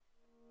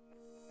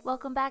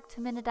Welcome back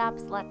to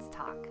MinAdopt's Let's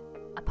Talk,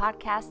 a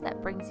podcast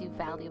that brings you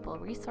valuable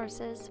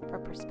resources for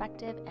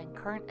prospective and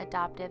current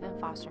adoptive and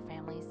foster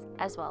families,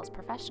 as well as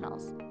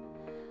professionals.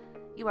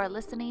 You are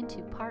listening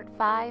to Part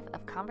 5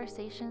 of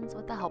Conversations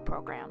with the HELP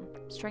Program,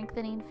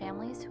 Strengthening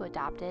Families Who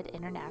Adopted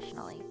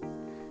Internationally.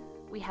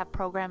 We have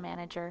Program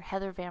Manager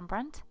Heather Van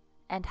Brunt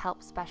and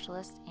HELP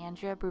Specialist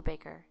Andrea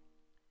Brubaker.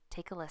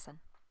 Take a listen.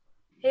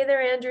 Hey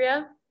there,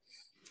 Andrea.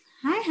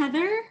 Hi,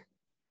 Heather.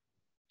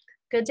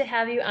 Good to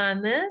have you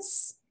on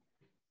this.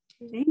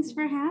 Thanks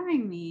for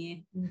having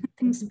me.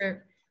 Thanks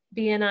for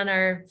being on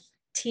our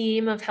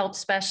team of HELP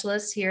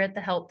specialists here at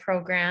the HELP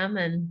program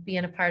and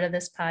being a part of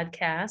this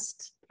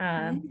podcast.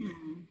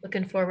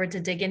 Looking forward to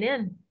digging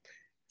in.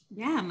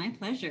 Yeah, my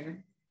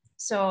pleasure.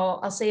 So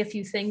I'll say a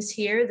few things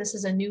here. This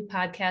is a new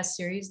podcast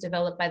series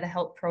developed by the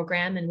HELP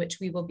program in which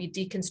we will be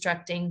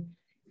deconstructing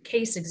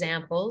case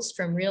examples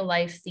from real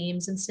life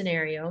themes and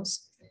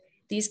scenarios.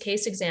 These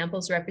case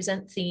examples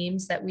represent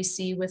themes that we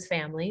see with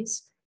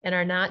families and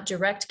are not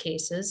direct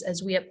cases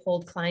as we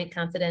uphold client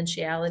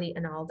confidentiality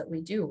in all that we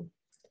do.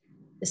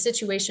 The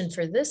situation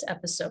for this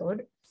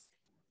episode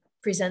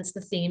presents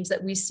the themes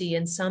that we see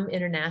in some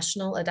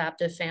international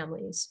adoptive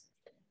families.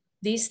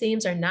 These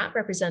themes are not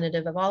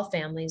representative of all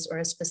families or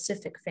a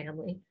specific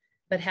family,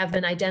 but have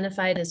been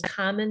identified as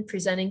common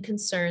presenting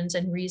concerns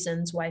and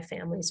reasons why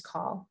families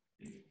call.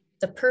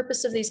 The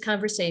purpose of these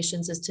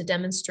conversations is to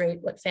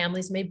demonstrate what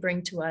families may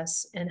bring to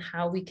us and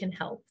how we can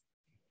help.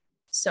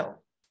 So,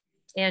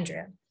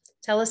 Andrea,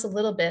 tell us a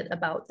little bit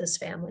about this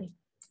family.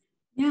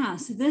 Yeah,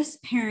 so this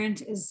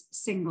parent is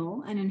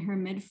single and in her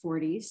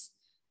mid-40s.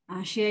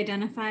 She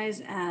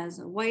identifies as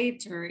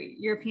white or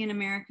European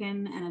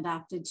American and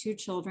adopted 2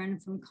 children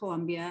from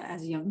Colombia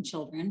as young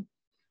children.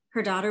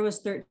 Her daughter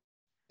was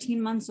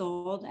 13 months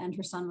old and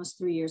her son was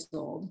 3 years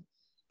old.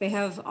 They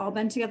have all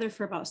been together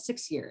for about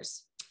 6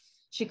 years.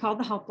 She called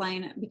the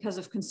helpline because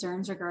of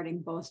concerns regarding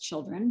both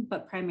children,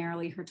 but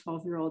primarily her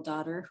 12-year-old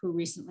daughter, who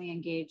recently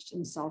engaged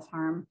in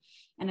self-harm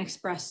and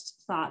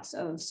expressed thoughts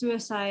of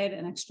suicide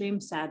and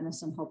extreme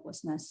sadness and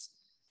hopelessness.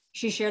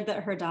 She shared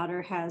that her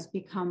daughter has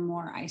become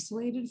more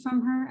isolated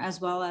from her,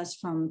 as well as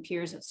from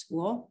peers at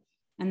school,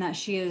 and that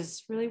she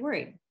is really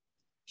worried.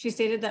 She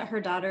stated that her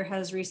daughter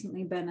has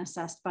recently been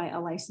assessed by a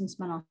licensed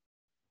mental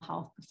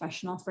health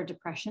professional for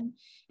depression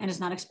and is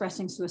not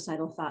expressing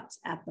suicidal thoughts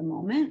at the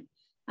moment.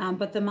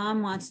 But the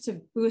mom wants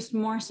to boost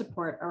more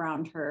support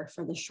around her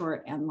for the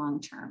short and long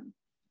term.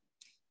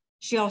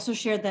 She also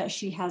shared that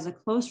she has a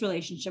close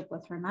relationship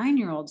with her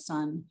 9-year-old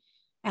son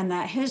and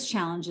that his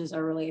challenges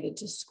are related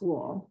to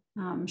school.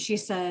 She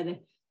said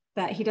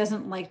that he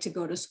doesn't like to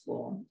go to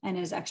school and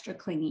is extra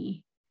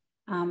clingy.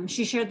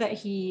 She shared that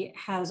he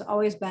has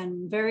always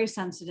been very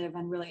sensitive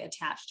and really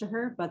attached to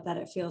her, but that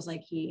it feels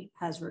like he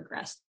has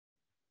regressed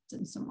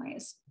in some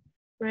ways.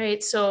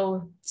 Right.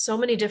 So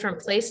many different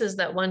places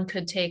that one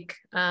could take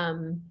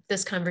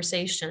this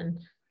conversation.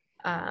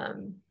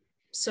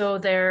 So are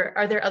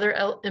there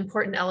other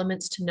important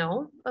elements to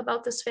know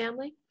about this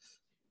family?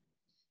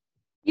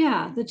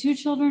 Yeah, the 2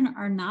 children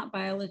are not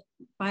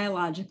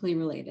biologically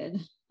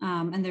related,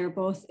 and they're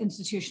both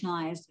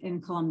institutionalized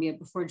in Colombia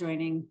before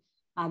joining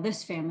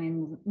this family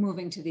and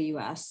moving to the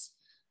US.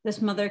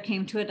 This mother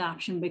came to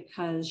adoption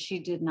because she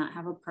did not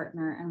have a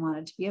partner and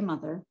wanted to be a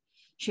mother.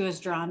 She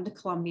was drawn to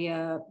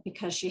Colombia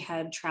because she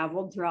had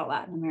traveled throughout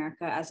Latin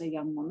America as a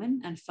young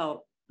woman and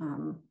felt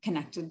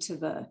connected to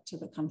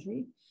the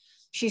country.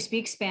 She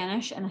speaks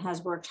Spanish and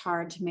has worked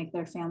hard to make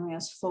their family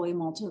as fully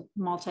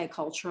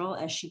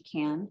multicultural as she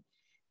can.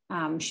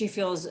 She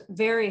feels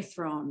very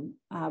thrown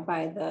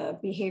by the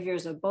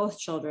behaviors of both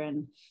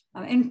children,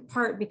 in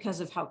part because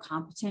of how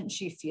competent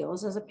she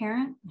feels as a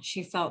parent.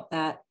 She felt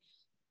that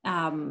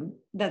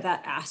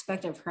that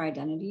aspect of her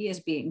identity is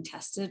being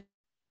tested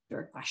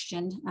or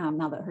questioned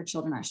now that her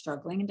children are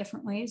struggling in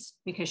different ways,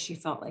 because she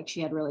felt like she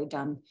had really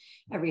done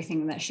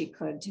everything that she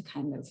could to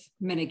kind of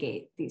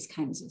mitigate these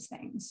kinds of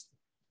things.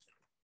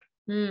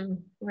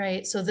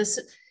 Right. So this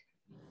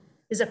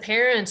is a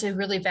parent who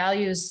really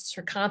values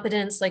her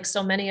competence, like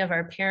so many of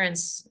our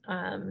parents.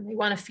 They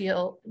want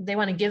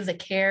to give the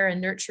care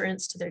and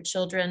nurturance to their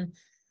children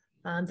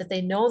that they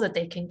know that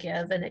they can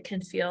give, and it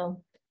can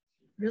feel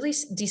really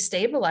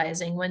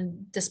destabilizing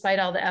when, despite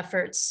all the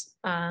efforts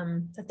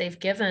that they've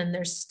given,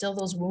 there's still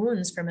those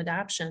wounds from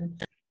adoption.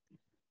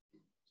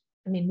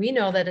 I mean, we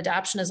know that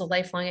adoption is a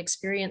lifelong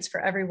experience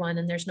for everyone,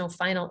 and there's no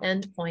final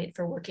end point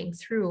for working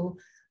through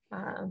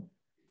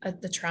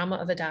the trauma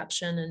of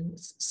adoption. And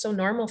it's so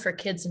normal for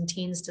kids and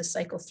teens to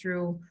cycle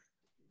through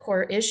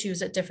core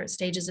issues at different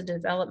stages of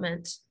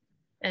development.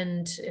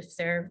 And if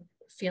they're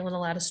feeling a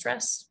lot of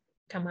stress,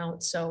 come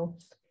out. So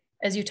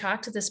as you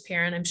talk to this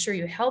parent, I'm sure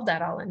you held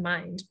that all in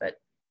mind, but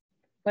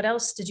what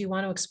else did you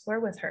want to explore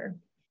with her?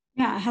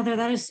 Yeah, Heather,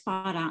 that is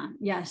spot on.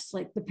 Yes,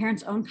 like the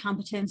parent's own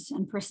competence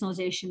and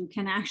personalization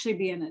can actually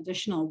be an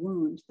additional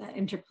wound that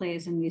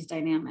interplays in these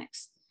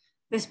dynamics.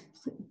 This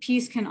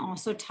piece can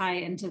also tie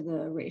into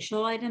the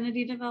racial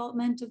identity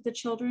development of the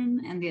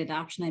children and the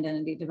adoption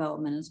identity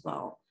development as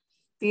well.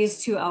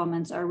 These two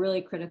elements are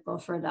really critical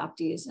for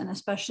adoptees, and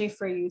especially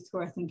for youth who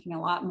are thinking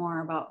a lot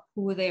more about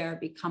who they are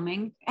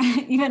becoming,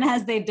 even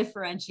as they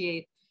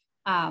differentiate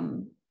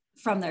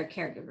from their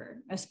caregiver,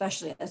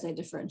 especially as they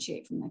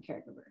differentiate from their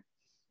caregiver.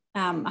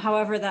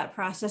 However, that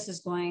process is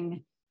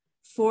going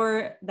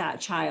for that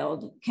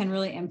child can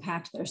really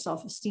impact their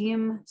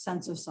self-esteem,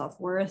 sense of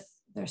self-worth,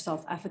 their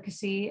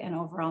self-efficacy, and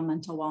overall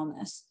mental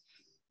wellness.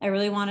 I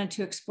really wanted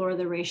to explore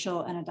the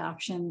racial and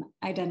adoption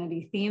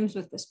identity themes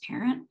with this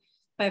parent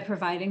by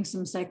providing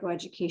some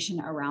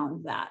psychoeducation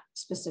around that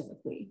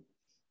specifically.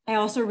 I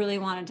also really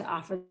wanted to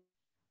offer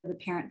the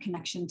parent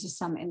connection to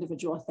some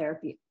individual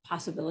therapy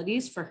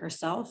possibilities for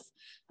herself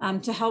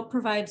to help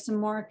provide some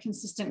more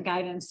consistent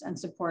guidance and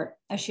support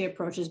as she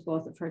approaches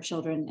both of her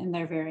children and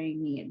their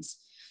varying needs.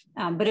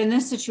 But in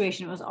this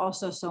situation, it was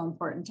also so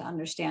important to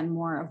understand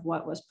more of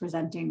what was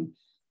presenting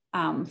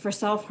for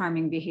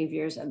self-harming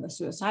behaviors and the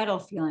suicidal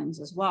feelings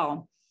as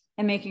well,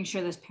 and making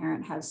sure this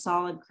parent has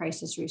solid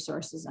crisis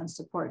resources and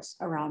supports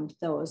around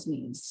those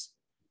needs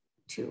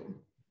too.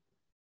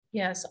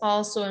 Yes,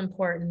 also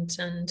important,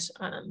 and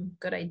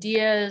good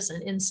ideas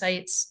and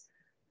insights.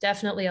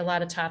 Definitely a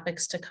lot of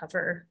topics to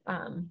cover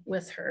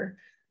with her.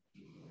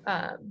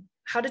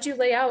 How did you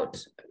lay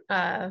out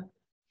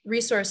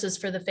resources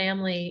for the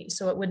family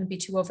so it wouldn't be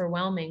too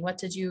overwhelming? What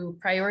did you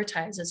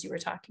prioritize as you were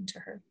talking to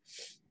her?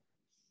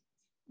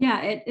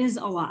 Yeah, it is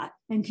a lot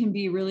and can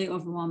be really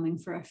overwhelming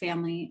for a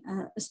family,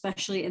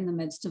 especially in the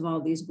midst of all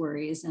these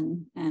worries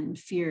and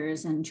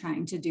fears and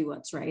trying to do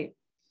what's right.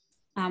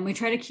 We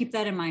try to keep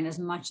that in mind as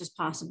much as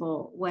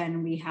possible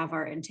when we have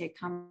our intake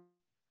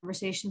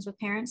conversations with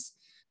parents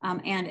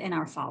and in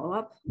our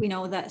follow-up. We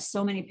know that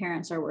so many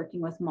parents are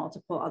working with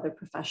multiple other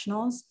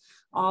professionals,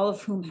 all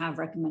of whom have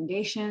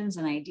recommendations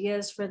and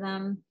ideas for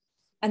them.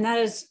 And that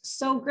is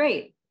so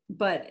great,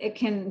 but it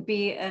can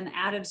be an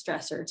added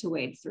stressor to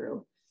wade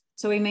through.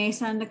 So we may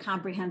send a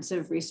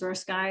comprehensive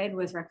resource guide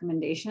with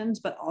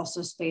recommendations, but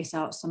also space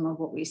out some of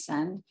what we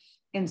send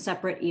in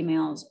separate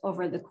emails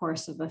over the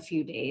course of a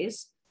few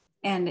days,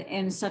 and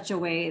in such a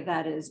way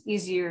that is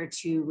easier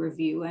to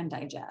review and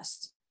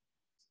digest.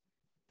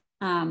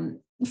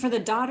 For the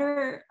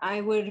daughter, I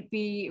would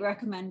be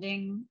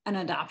recommending an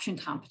adoption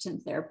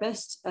competent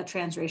therapist, a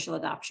transracial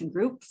adoption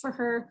group for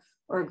her,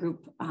 or a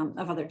group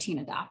of other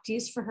teen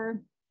adoptees for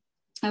her.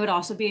 I would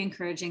also be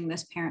encouraging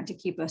this parent to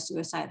keep a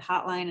suicide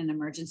hotline and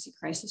emergency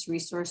crisis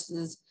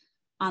resources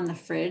on the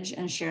fridge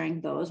and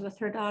sharing those with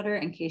her daughter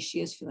in case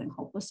she is feeling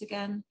hopeless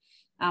again.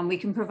 We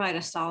can provide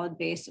a solid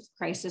base of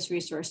crisis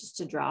resources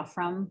to draw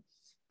from,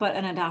 but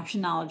an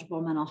adoption knowledgeable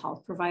mental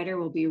health provider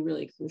will be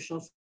really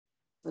crucial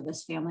for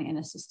this family in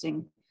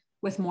assisting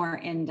with more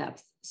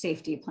in-depth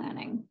safety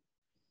planning.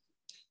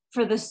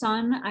 For the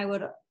son, I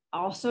would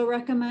also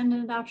recommend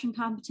an adoption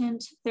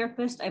competent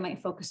therapist. I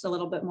might focus a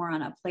little bit more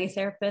on a play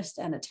therapist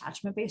and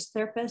attachment-based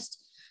therapist,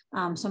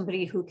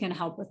 somebody who can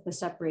help with the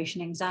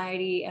separation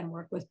anxiety and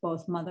work with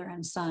both mother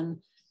and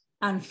son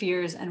on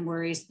fears and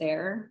worries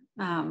there.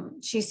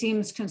 She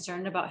seems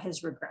concerned about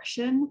his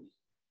regression,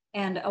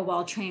 and a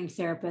well-trained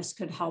therapist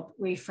could help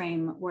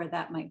reframe where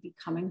that might be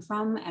coming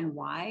from and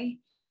why,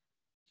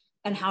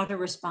 and how to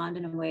respond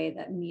in a way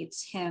that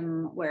meets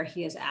him where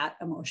he is at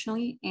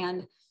emotionally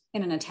and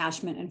in an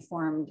attachment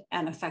informed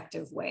and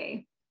effective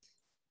way.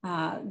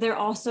 There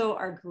also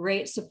are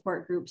great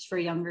support groups for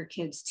younger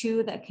kids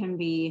too that can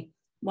be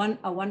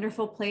a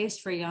wonderful place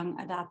for young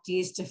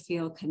adoptees to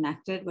feel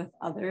connected with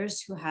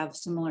others who have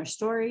similar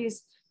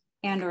stories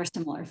and or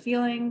similar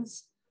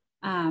feelings.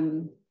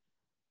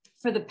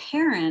 For the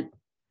parent,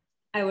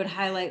 I would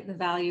highlight the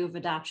value of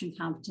adoption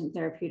competent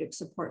therapeutic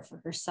support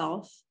for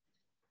herself.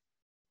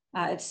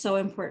 It's so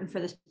important for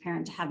this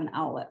parent to have an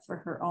outlet for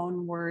her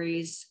own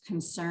worries,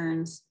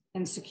 concerns,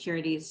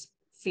 insecurities,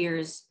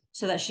 fears,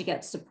 so that she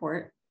gets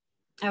support.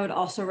 I would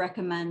also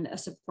recommend a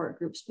support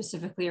group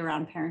specifically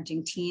around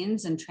parenting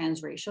teens and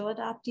transracial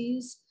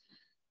adoptees,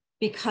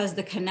 because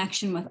the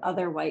connection with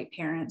other white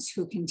parents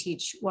who can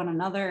teach one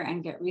another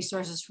and get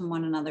resources from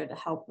one another to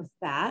help with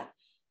that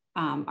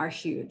are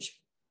huge.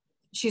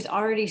 She's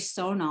already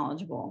so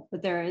knowledgeable,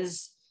 but there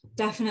is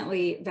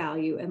definitely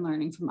value in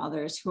learning from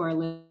others who are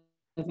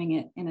living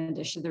it in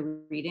addition to the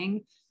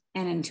reading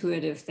and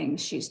intuitive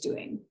things she's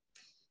doing.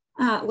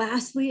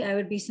 Lastly, I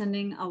would be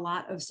sending a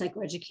lot of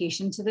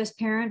psychoeducation to this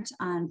parent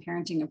on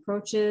parenting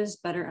approaches,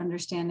 better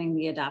understanding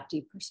the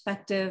adoptee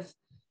perspective,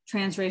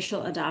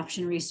 transracial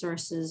adoption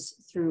resources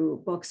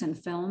through books and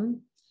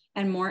film,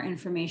 and more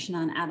information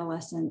on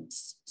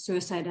adolescents,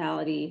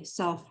 suicidality,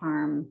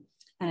 self-harm,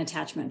 and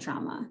attachment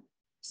trauma.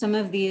 Some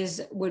of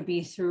these would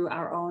be through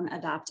our own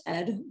Adopt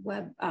Ed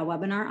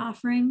webinar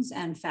offerings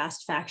and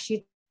fast fact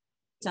sheets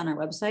on our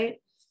website.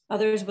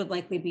 Others would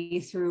likely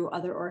be through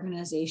other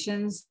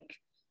organizations,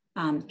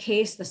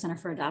 CASE, the Center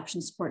for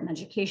Adoption Support and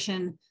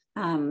Education,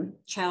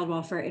 Child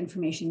Welfare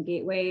Information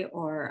Gateway,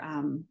 or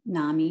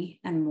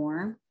NAMI, and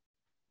more.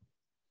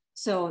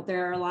 So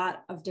there are a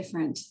lot of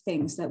different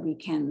things that we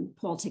can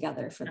pull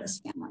together for this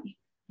family.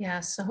 Yeah,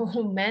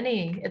 so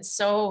many. It's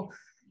so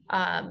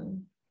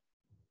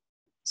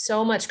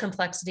so much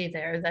complexity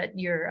there that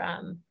you're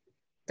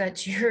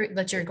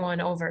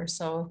going over.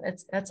 So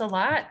that's a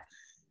lot.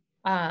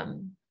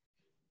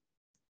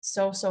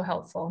 So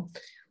helpful.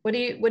 What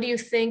do you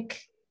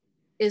think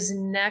is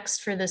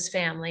next for this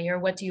family, or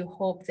what do you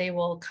hope they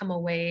will come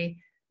away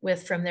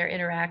with from their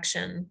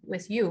interaction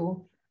with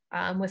you,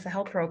 with the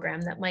help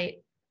program, that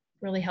might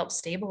really help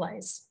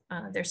stabilize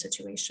their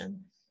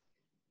situation?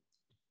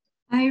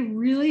 I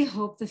really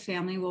hope the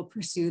family will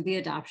pursue the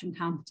adoption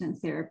competent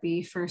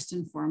therapy first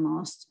and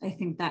foremost. I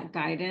think that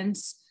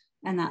guidance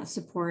and that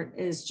support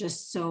is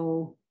just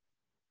so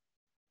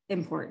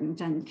important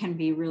and can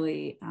be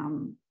really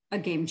a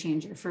game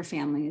changer for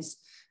families,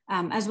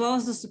 as well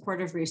as the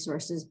supportive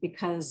resources,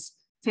 because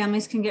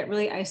families can get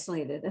really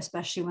isolated,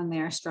 especially when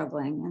they are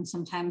struggling. And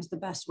sometimes the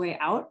best way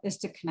out is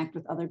to connect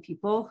with other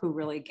people who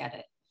really get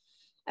it.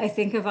 I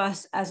think of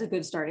us as a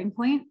good starting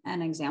point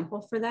and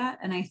example for that.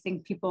 And I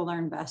think people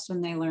learn best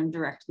when they learn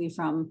directly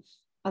from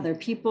other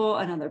people,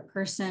 another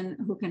person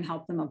who can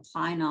help them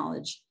apply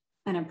knowledge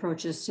and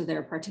approaches to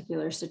their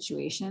particular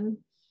situation.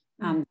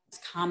 It's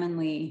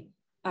commonly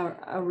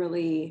a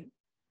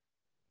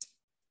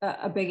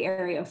big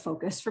area of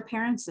focus for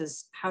parents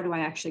is, how do I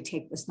actually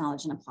take this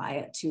knowledge and apply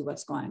it to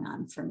what's going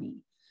on for me?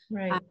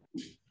 Right.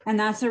 And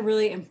that's a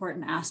really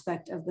important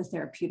aspect of the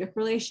therapeutic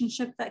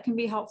relationship that can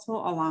be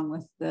helpful, along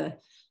with the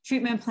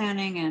treatment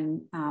planning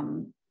and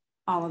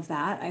all of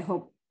that. I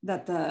hope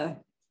that the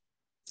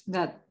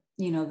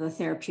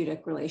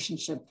therapeutic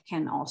relationship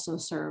can also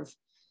serve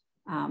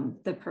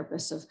the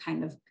purpose of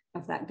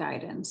of that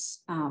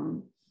guidance.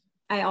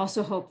 I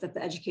also hope that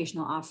the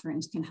educational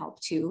offerings can help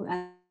too,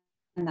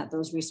 and that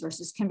those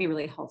resources can be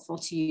really helpful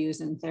to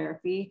use in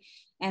therapy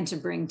and to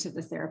bring to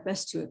the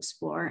therapist to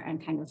explore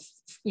and kind of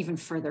even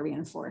further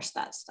reinforce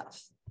that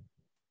stuff.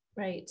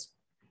 Right.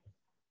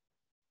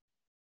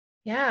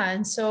 Yeah.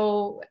 And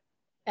so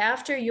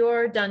after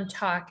you're done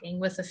talking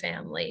with the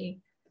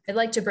family, I'd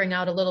like to bring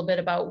out a little bit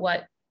about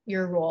what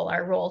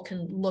our role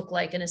can look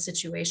like in a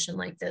situation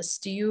like this.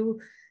 Do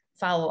you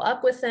follow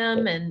up with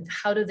them, and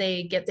how do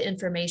they get the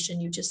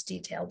information you just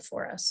detailed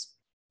for us?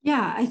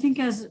 Yeah, I think,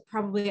 as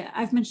probably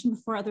I've mentioned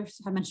before,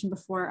 others have mentioned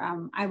before,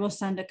 I will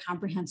send a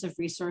comprehensive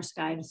resource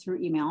guide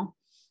through email.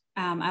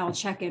 I will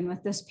check in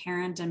with this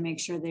parent and make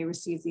sure they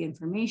receive the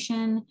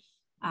information,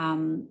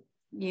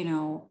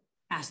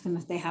 ask them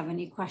if they have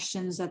any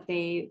questions that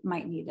they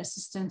might need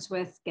assistance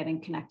with,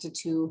 getting connected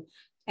to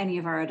any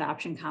of our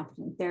adoption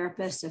competent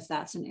therapists if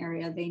that's an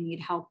area they need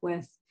help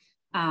with.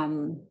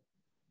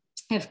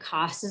 If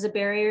cost is a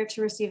barrier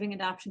to receiving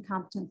adoption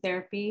competent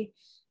therapy,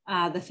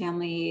 the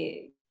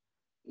family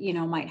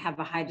might have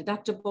a high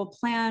deductible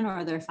plan,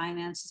 or their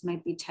finances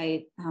might be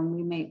tight.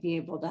 We might be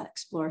able to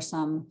explore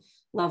some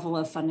level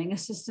of funding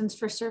assistance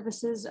for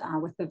services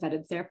with the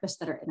vetted therapists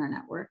that are in our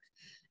network.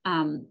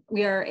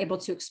 We are able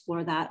to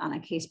explore that on a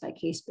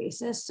case-by-case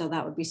basis. So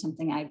that would be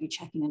something I'd be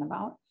checking in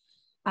about.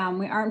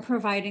 We aren't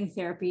providing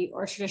therapy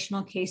or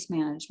traditional case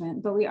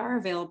management, but we are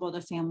available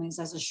to families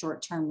as a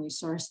short-term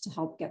resource to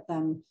help get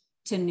them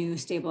to new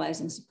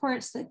stabilizing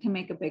supports that can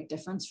make a big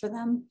difference for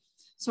them.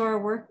 So our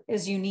work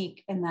is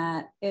unique in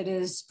that it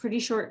is pretty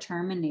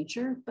short-term in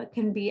nature, but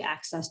can be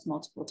accessed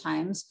multiple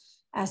times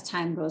as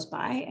time goes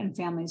by, and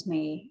families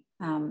may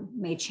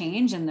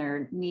change and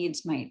their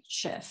needs might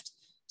shift.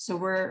 So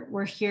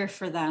we're here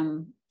for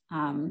them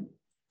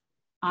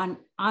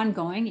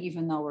ongoing,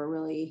 even though we're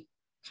really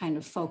kind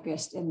of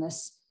focused in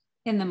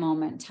the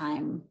moment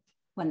time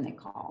when they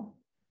call.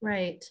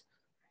 Right.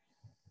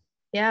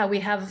 Yeah, we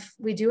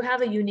do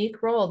have a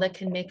unique role that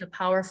can make a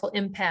powerful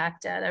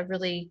impact at a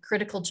really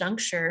critical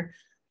juncture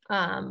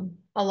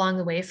along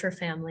the way for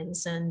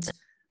families. And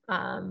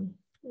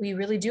we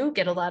really do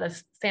get a lot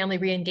of family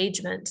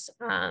re-engagement,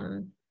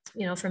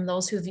 from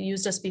those who've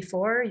used us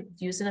before,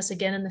 using us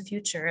again in the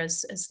future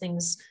as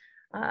things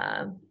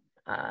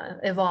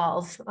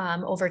evolve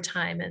over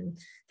time. And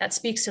that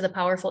speaks to the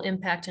powerful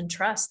impact and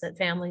trust that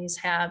families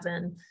have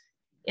in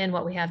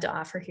what we have to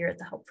offer here at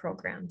the HELP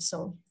program.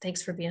 So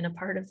thanks for being a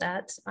part of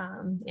that,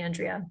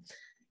 Andrea.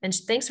 And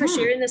thanks for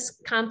sharing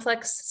this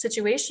complex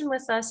situation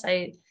with us.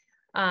 I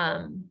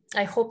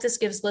hope this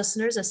gives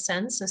listeners a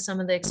sense of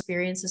some of the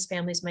experiences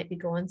families might be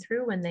going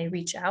through when they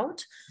reach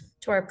out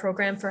to our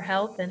program for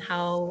help, and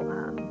how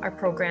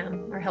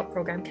our HELP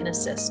program can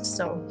assist.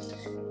 So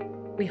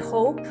we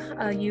hope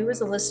you as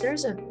the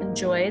listeners have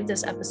enjoyed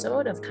this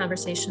episode of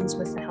Conversations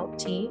with the HELP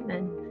team,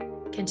 and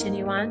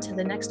continue on to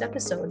the next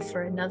episode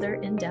for another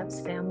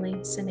in-depth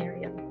family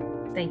scenario.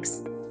 Thanks,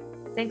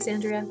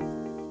 Andrea.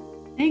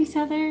 Thanks,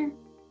 Heather.